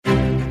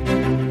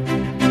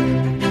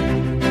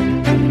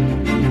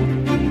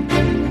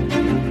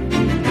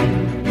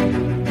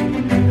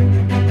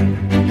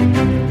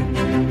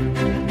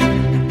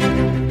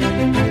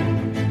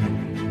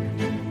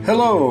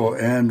Hello,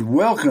 and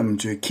welcome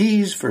to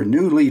Keys for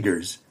New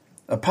Leaders,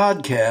 a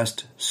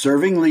podcast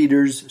serving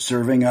leaders,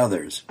 serving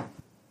others.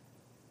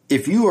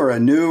 If you are a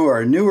new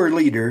or newer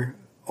leader,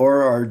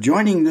 or are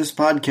joining this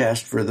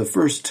podcast for the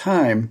first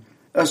time,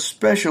 a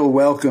special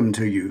welcome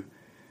to you.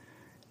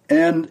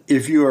 And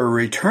if you are a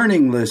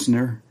returning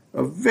listener,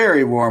 a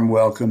very warm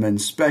welcome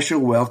and special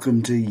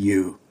welcome to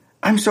you.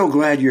 I'm so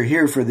glad you're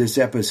here for this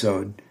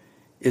episode.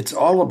 It's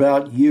all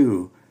about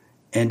you,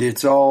 and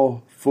it's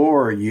all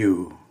for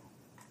you.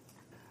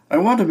 I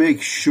want to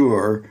make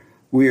sure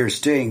we are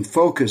staying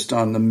focused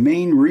on the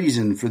main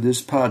reason for this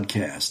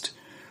podcast.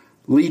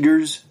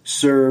 Leaders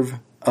serve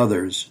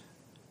others.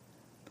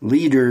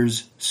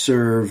 Leaders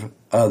serve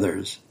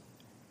others.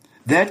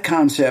 That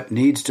concept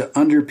needs to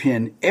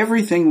underpin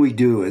everything we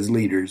do as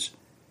leaders.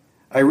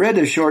 I read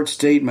a short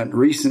statement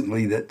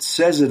recently that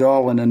says it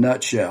all in a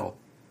nutshell.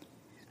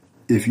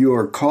 If you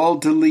are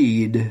called to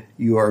lead,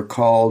 you are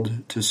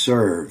called to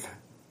serve.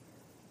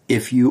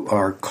 If you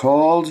are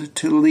called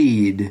to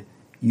lead,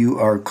 you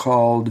are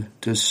called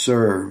to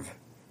serve.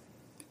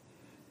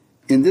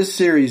 In this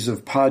series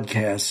of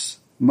podcasts,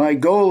 my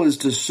goal is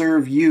to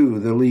serve you,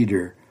 the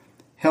leader,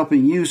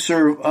 helping you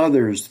serve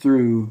others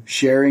through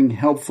sharing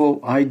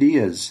helpful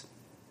ideas,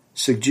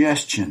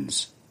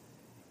 suggestions,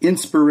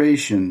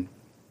 inspiration,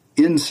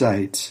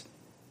 insights,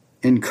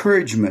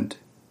 encouragement,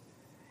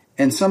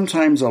 and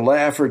sometimes a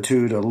laugh or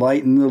two to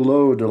lighten the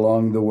load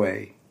along the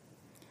way.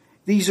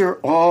 These are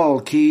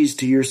all keys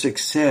to your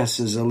success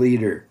as a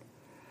leader.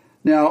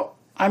 Now,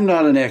 I'm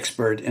not an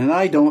expert, and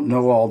I don't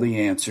know all the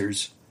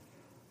answers.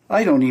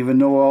 I don't even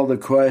know all the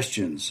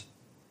questions.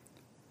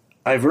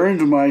 I've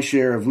earned my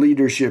share of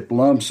leadership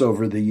lumps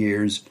over the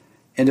years,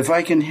 and if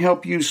I can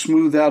help you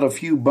smooth out a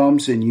few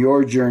bumps in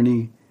your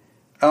journey,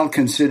 I'll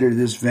consider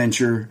this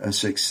venture a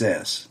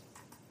success.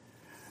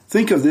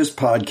 Think of this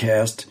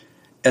podcast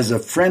as a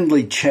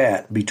friendly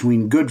chat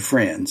between good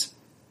friends,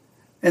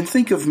 and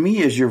think of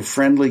me as your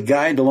friendly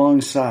guide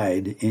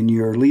alongside in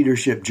your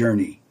leadership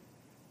journey.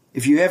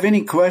 If you have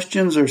any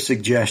questions or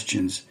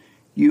suggestions,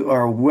 you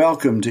are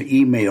welcome to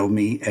email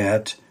me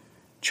at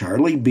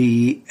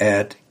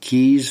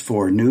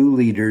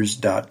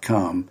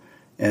charlieb@keysfornewleaders.com,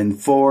 and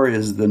 4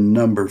 is the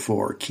number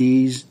 4,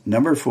 keys,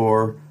 number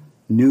 4,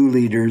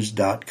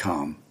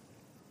 newleaders.com.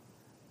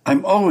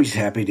 I'm always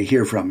happy to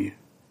hear from you.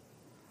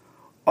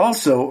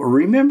 Also,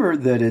 remember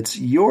that it's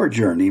your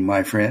journey,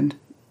 my friend.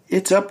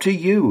 It's up to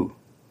you.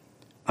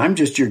 I'm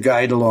just your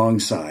guide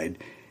alongside.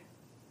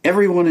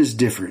 Everyone is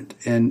different,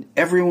 and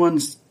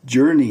everyone's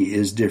journey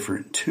is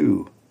different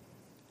too.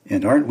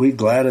 And aren't we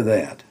glad of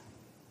that?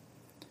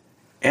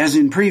 As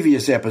in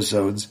previous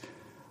episodes,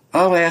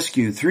 I'll ask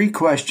you 3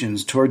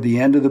 questions toward the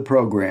end of the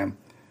program,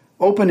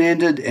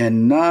 open-ended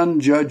and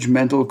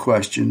non-judgmental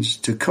questions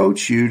to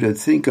coach you to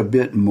think a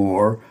bit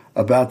more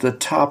about the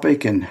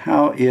topic and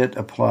how it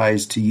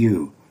applies to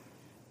you.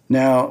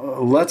 Now,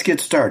 let's get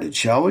started,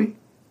 shall we?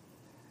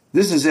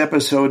 This is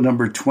episode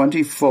number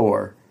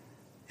 24,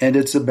 and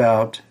it's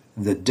about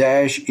the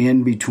dash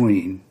in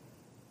between.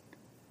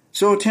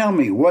 So tell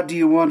me, what do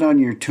you want on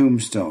your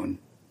tombstone?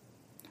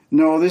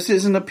 No, this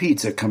isn't a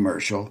pizza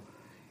commercial.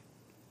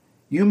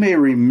 You may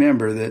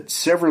remember that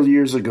several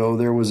years ago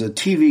there was a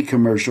TV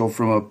commercial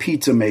from a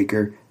pizza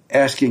maker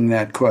asking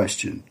that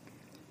question.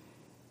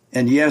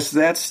 And yes,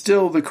 that's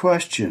still the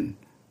question.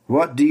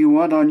 What do you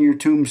want on your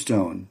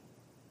tombstone?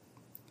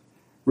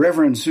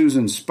 Reverend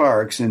Susan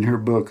Sparks, in her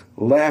book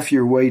Laugh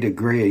Your Way to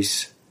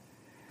Grace,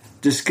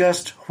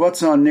 discussed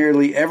what's on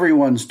nearly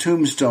everyone's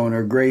tombstone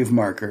or grave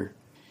marker.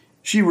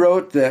 She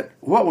wrote that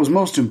what was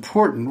most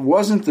important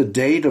wasn't the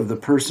date of the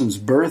person's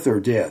birth or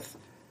death.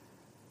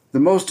 The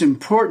most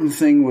important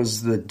thing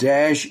was the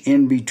dash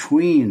in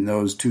between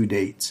those 2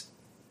 dates.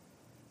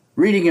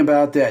 Reading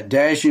about that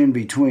dash in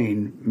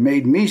between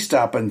made me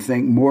stop and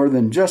think more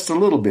than just a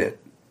little bit.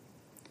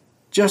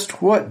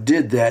 Just what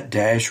did that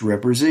dash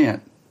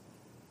represent?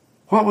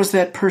 What was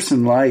that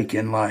person like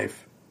in life?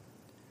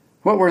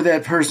 What were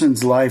that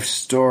person's life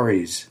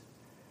stories?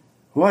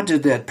 What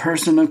did that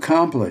person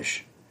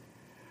accomplish?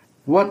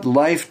 What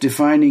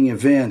life-defining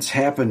events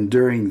happened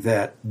during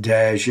that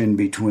dash in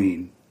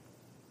between?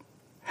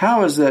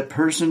 How is that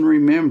person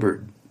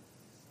remembered?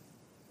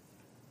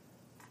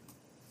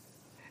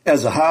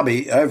 As a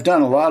hobby, I've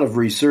done a lot of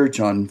research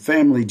on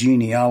family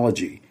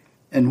genealogy.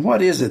 And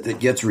what is it that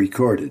gets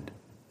recorded?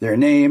 Their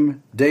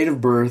name, date of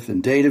birth,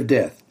 and date of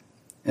death,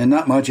 and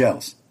not much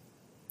else.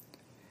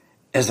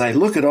 As I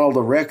look at all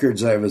the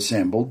records I've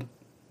assembled,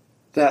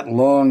 that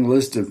long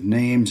list of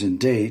names and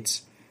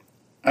dates,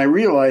 I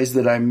realize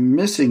that I'm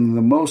missing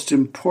the most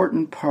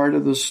important part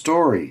of the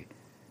story.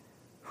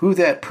 Who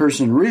that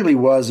person really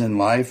was in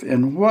life,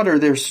 and what are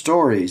their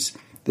stories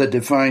that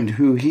defined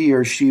who he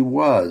or she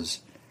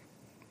was.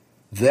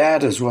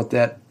 That is what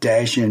that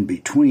dash in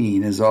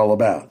between is all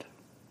about.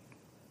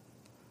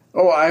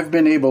 Oh, I've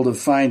been able to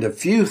find a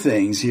few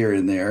things here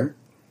and there.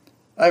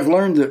 I've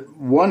learned that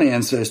one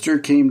ancestor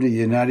came to the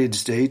United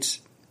States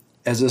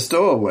as a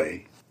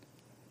stowaway.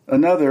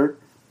 Another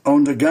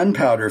owned a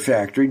gunpowder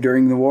factory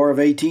during the War of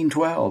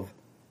 1812.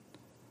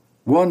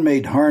 One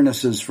made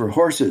harnesses for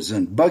horses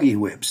and buggy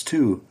whips,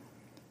 too.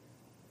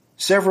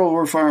 Several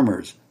were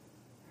farmers.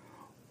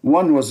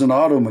 One was an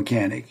auto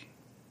mechanic,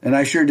 and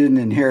I sure didn't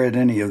inherit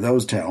any of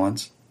those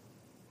talents.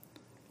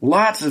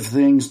 Lots of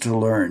things to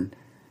learn,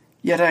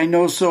 yet I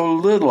know so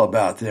little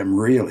about them,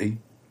 really.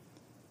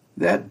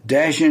 That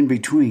dash in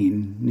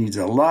between needs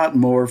a lot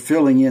more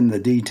filling in the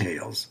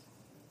details.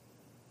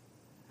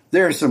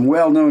 There are some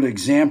well-known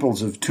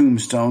examples of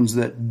tombstones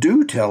that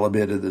do tell a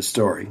bit of the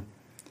story.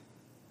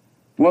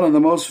 One of the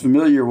most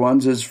familiar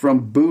ones is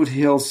from Boot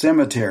Hill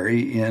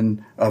Cemetery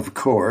in, of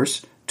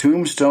course,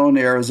 Tombstone,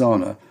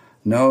 Arizona,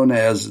 known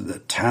as the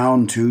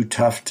Town Too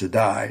Tough to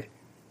Die.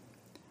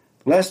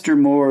 Lester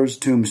Moore's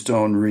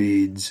tombstone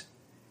reads,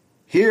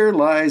 "Here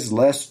lies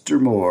Lester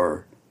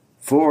Moore,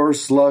 4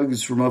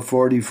 slugs from a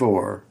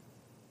 44,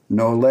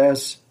 no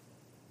less,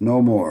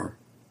 no more."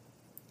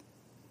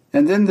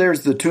 And then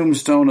there's the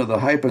tombstone of the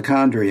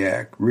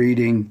hypochondriac,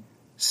 reading,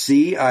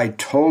 "See, I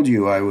told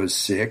you I was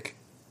sick."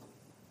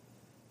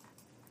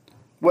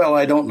 Well,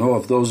 I don't know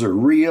if those are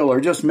real or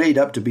just made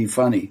up to be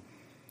funny.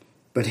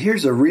 But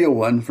here's a real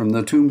one from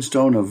the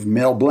tombstone of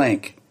Mel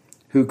Blanc,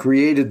 who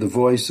created the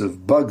voice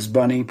of Bugs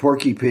Bunny,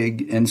 Porky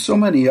Pig, and so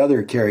many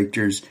other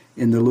characters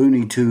in the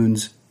Looney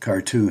Tunes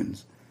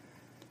cartoons.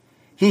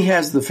 He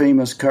has the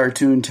famous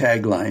cartoon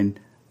tagline,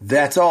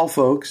 "That's all,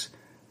 folks,"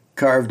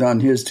 carved on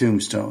his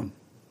tombstone.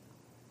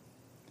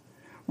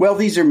 Well,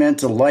 these are meant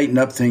to lighten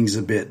up things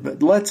a bit,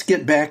 but let's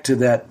get back to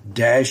that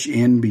dash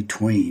in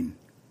between.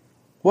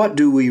 What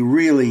do we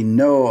really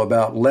know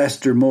about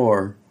Lester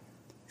Moore,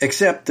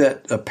 except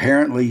that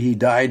apparently he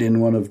died in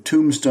one of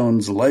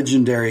Tombstone's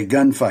legendary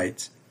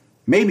gunfights,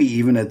 maybe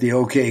even at the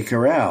OK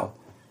Corral?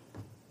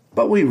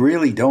 But we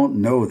really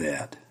don't know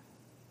that.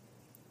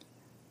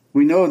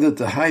 We know that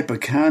the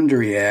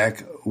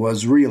hypochondriac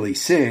was really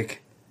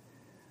sick,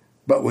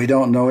 but we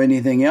don't know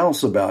anything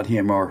else about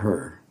him or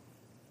her.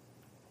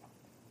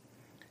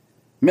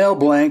 Mel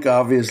Blanc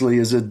obviously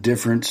is a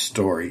different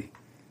story.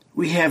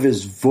 We have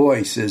his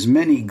voice as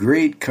many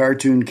great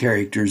cartoon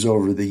characters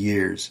over the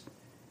years.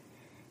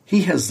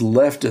 He has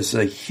left us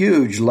a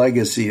huge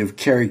legacy of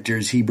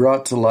characters he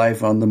brought to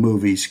life on the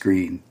movie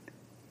screen.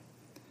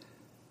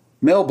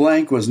 Mel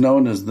Blanc was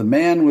known as the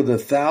man with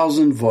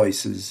 1,000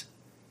 voices.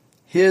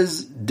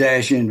 His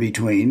dash in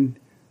between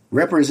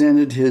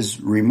represented his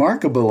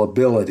remarkable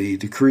ability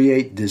to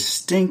create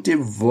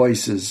distinctive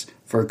voices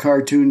for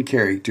cartoon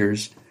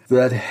characters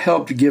that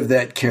helped give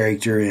that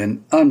character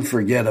an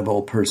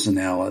unforgettable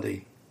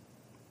personality.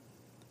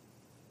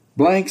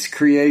 Blanc's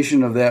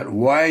creation of that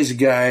wise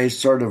guy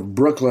sort of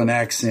Brooklyn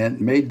accent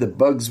made the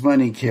Bugs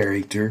Bunny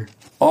character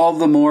all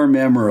the more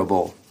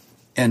memorable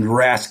and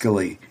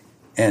rascally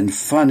and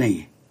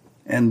funny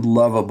and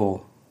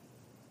lovable.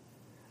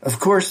 Of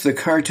course, the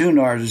cartoon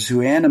artists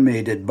who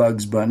animated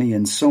Bugs Bunny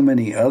and so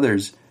many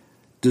others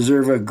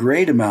deserve a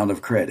great amount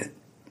of credit.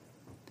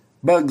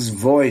 Bugs'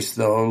 voice,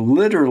 though,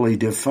 literally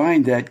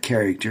defined that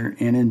character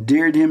and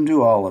endeared him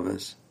to all of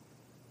us.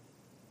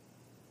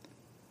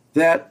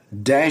 That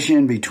dash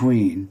in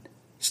between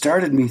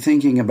started me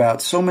thinking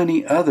about so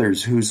many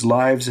others whose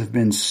lives have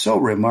been so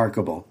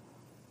remarkable.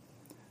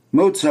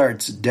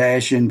 Mozart's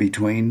dash in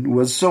between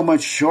was so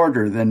much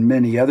shorter than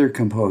many other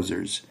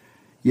composers,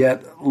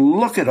 yet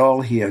look at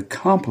all he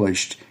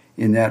accomplished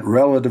in that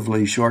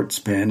relatively short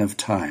span of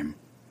time.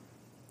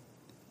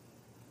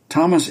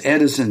 Thomas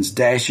Edison's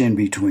dash in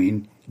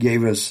between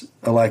gave us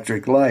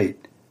electric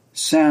light,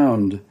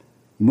 sound,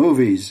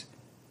 movies,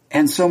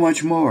 and so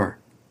much more.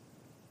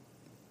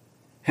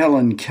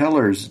 Helen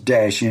Keller's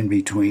dash in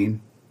between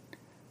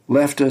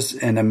left us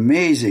an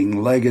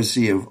amazing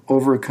legacy of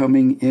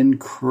overcoming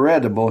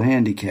incredible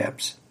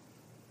handicaps.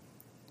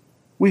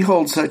 We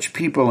hold such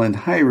people in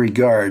high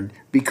regard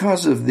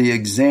because of the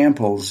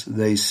examples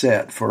they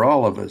set for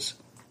all of us.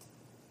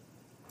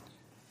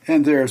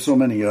 And there are so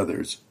many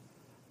others.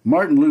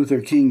 Martin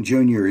Luther King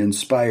Jr.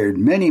 inspired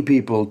many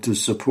people to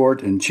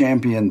support and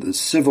champion the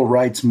civil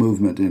rights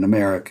movement in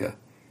America.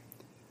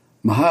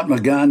 Mahatma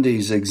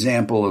Gandhi's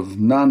example of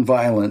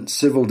nonviolent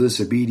civil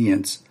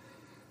disobedience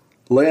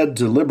led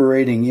to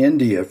liberating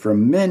India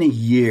from many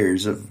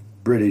years of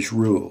British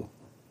rule.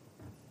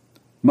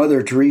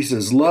 Mother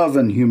Teresa's love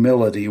and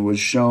humility was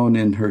shown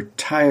in her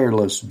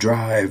tireless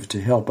drive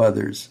to help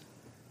others.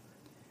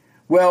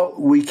 Well,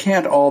 we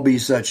can't all be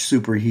such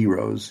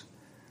superheroes,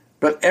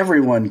 but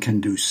everyone can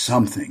do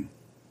something.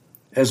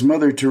 As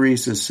Mother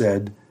Teresa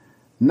said,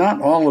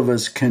 not all of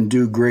us can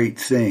do great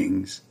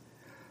things,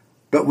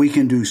 but we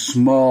can do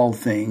small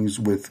things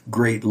with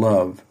great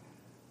love.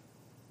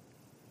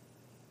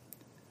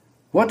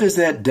 What does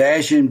that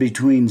dash in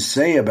between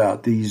say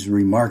about these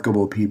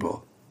remarkable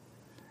people?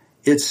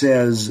 It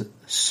says,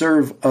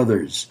 serve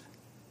others.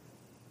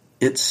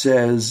 It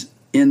says,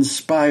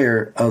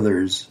 inspire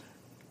others.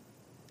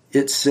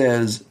 It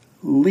says,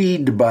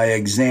 lead by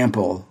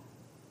example.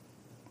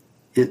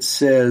 It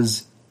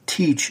says,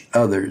 teach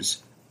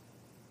others.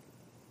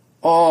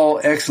 All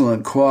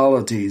excellent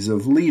qualities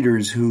of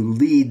leaders who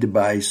lead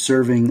by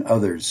serving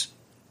others.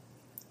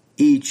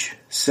 each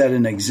set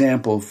an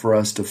example for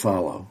us to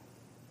follow.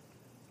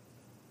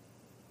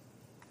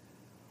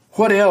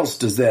 What else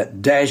does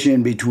that dash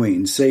in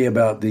between say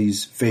about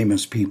these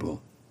famous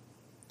people?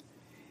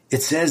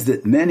 It says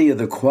that many of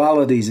the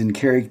qualities and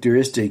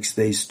characteristics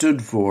they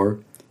stood for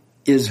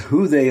is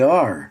who they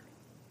are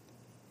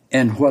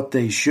and what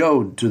they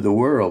showed to the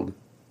world.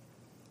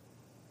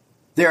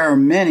 There are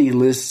many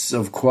lists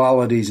of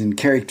qualities and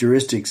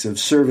characteristics of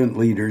servant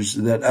leaders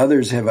that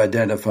others have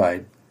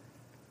identified.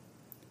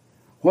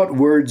 What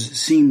words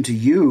seem to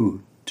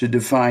you to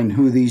define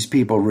who these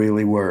people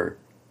really were?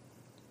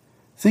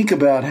 Think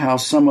about how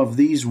some of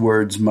these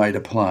words might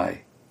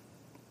apply.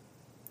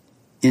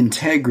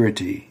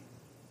 Integrity,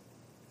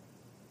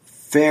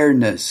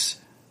 fairness,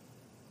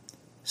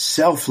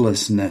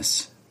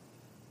 selflessness,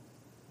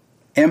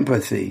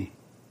 empathy,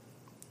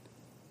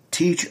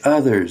 teach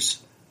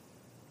others,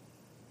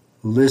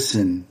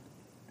 listen,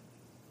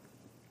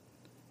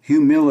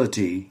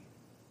 humility,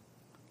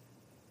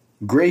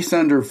 grace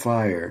under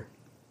fire,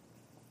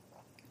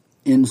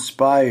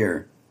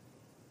 inspire,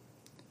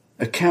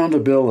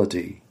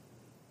 accountability,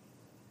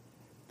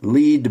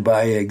 lead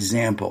by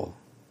example.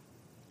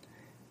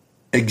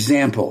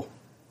 Example.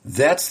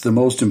 That's the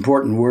most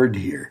important word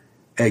here.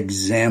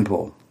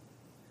 Example.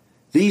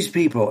 These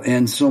people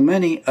and so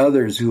many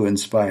others who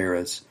inspire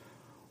us,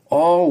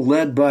 all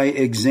led by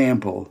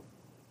example.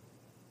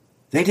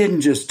 They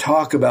didn't just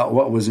talk about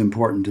what was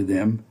important to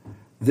them.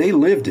 They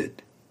lived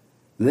it.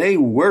 They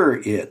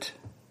were it.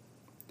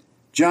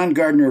 John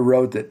Gardner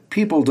wrote that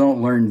people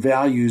don't learn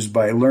values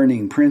by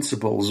learning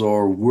principles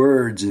or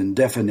words and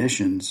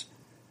definitions.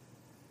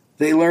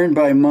 They learn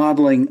by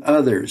modeling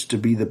others to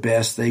be the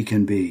best they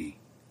can be.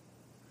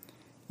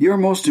 Your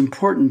most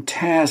important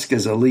task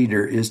as a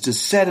leader is to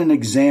set an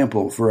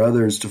example for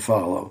others to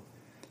follow.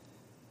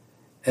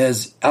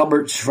 As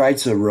Albert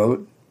Schweitzer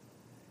wrote,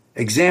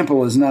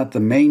 example is not the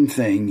main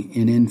thing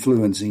in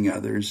influencing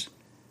others.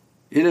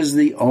 It is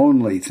the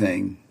only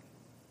thing.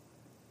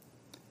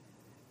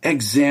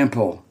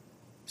 Example.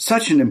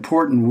 Such an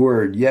important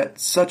word, yet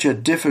such a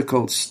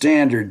difficult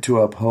standard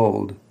to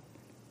uphold.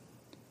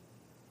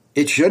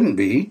 It shouldn't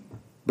be,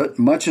 but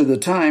much of the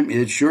time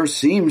it sure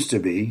seems to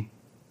be.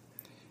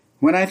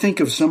 When I think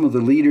of some of the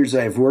leaders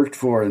I've worked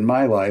for in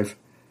my life,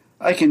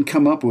 I can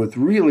come up with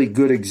really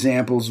good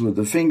examples with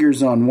the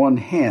fingers on one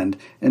hand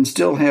and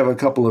still have a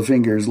couple of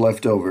fingers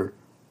left over.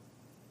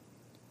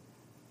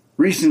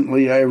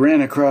 Recently, I ran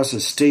across a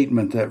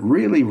statement that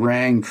really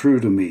rang true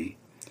to me.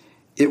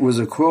 It was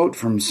a quote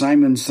from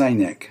Simon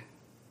Sinek.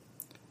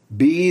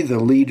 Be the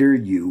leader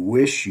you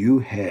wish you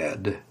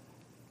had.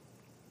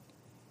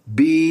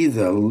 Be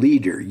the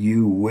leader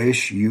you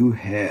wish you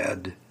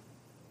had.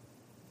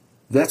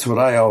 That's what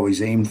I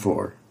always aim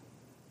for.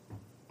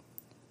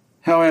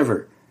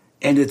 However,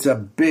 and it's a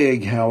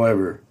big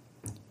however,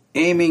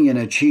 aiming and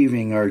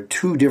achieving are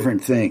two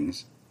different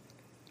things.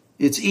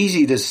 It's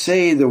easy to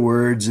say the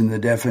words in the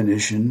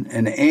definition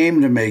and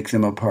aim to make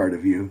them a part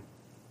of you.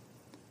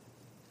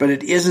 But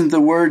it isn't the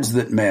words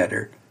that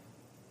matter.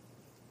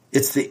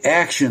 It's the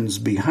actions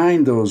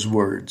behind those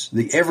words,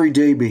 the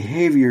everyday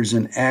behaviors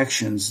and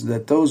actions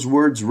that those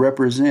words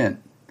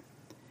represent.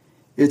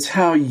 It's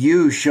how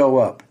you show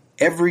up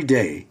every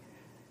day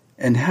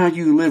and how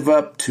you live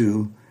up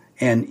to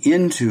and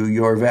into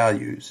your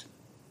values.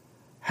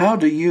 How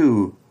do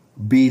you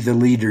be the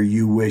leader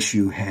you wish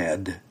you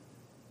had?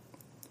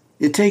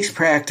 It takes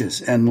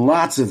practice and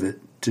lots of it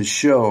to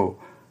show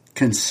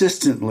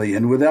consistently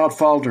and without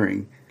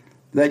faltering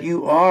that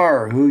you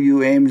are who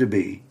you aim to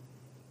be.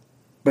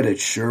 But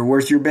it's sure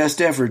worth your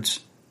best efforts.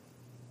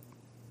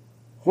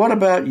 What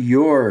about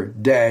your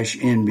dash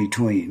in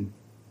between?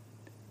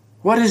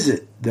 What is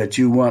it that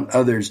you want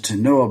others to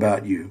know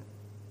about you?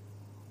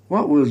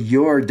 What will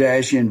your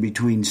dash in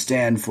between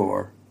stand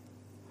for?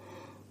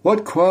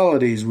 What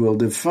qualities will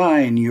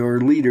define your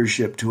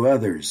leadership to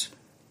others?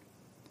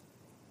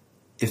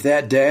 If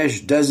that dash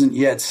doesn't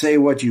yet say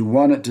what you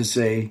want it to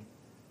say,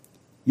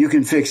 you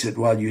can fix it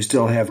while you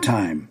still have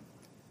time.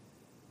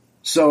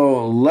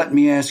 So let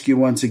me ask you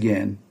once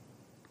again,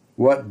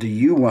 what do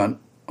you want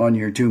on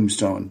your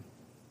tombstone?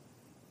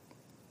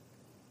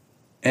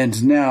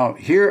 And now,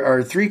 here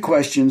are 3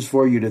 questions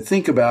for you to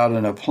think about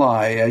and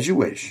apply as you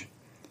wish.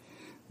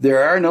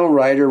 There are no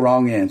right or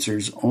wrong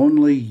answers,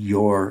 only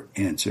your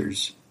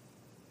answers.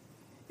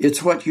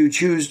 It's what you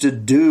choose to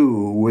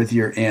do with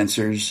your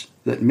answers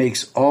that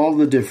makes all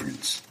the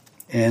difference.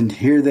 And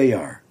here they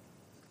are.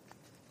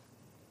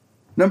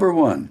 Number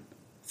 1.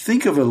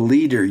 Think of a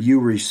leader you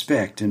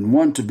respect and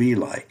want to be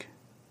like.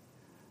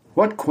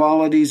 What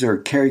qualities or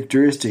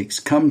characteristics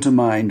come to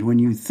mind when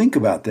you think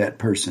about that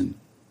person?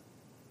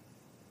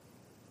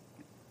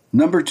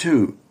 Number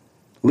 2,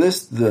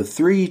 list the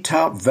 3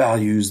 top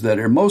values that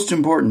are most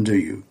important to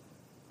you.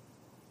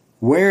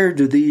 Where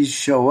do these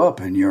show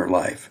up in your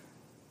life?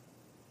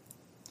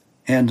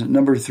 And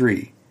number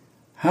 3,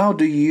 how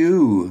do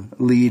you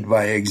lead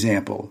by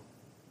example?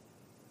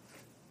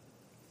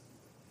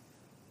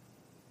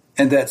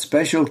 And that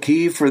special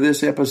key for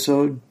this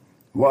episode?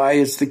 Why,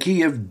 it's the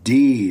key of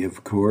D,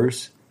 of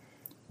course.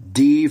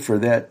 D for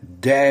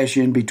that dash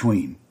in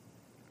between.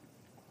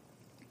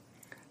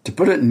 To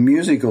put it in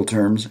musical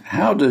terms,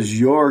 how does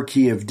your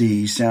key of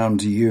D sound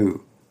to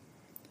you?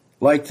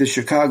 Like the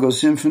Chicago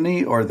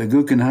Symphony or the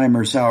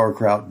Guggenheimer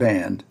Sauerkraut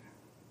Band?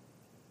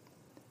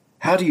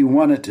 How do you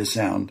want it to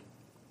sound?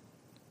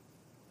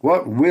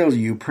 What will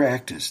you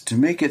practice to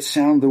make it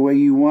sound the way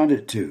you want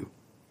it to?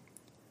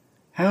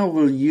 How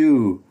will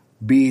you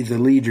be the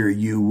leader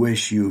you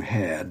wish you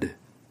had?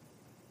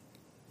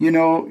 You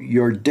know,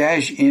 your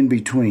dash in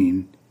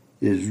between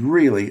is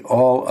really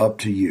all up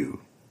to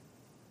you.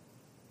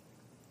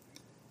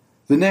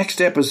 The next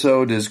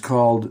episode is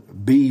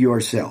called Be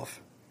Yourself.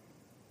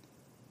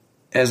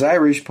 As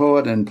Irish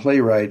poet and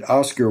playwright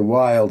Oscar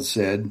Wilde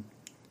said,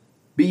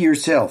 "Be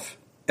yourself.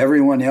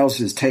 Everyone else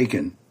is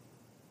taken."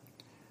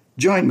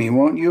 Join me,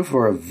 won't you,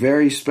 for a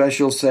very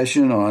special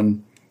session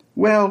on,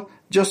 well,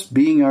 just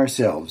being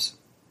ourselves.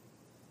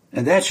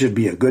 And that should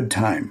be a good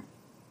time.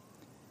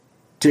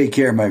 Take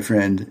care, my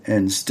friend,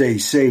 and stay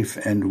safe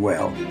and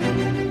well.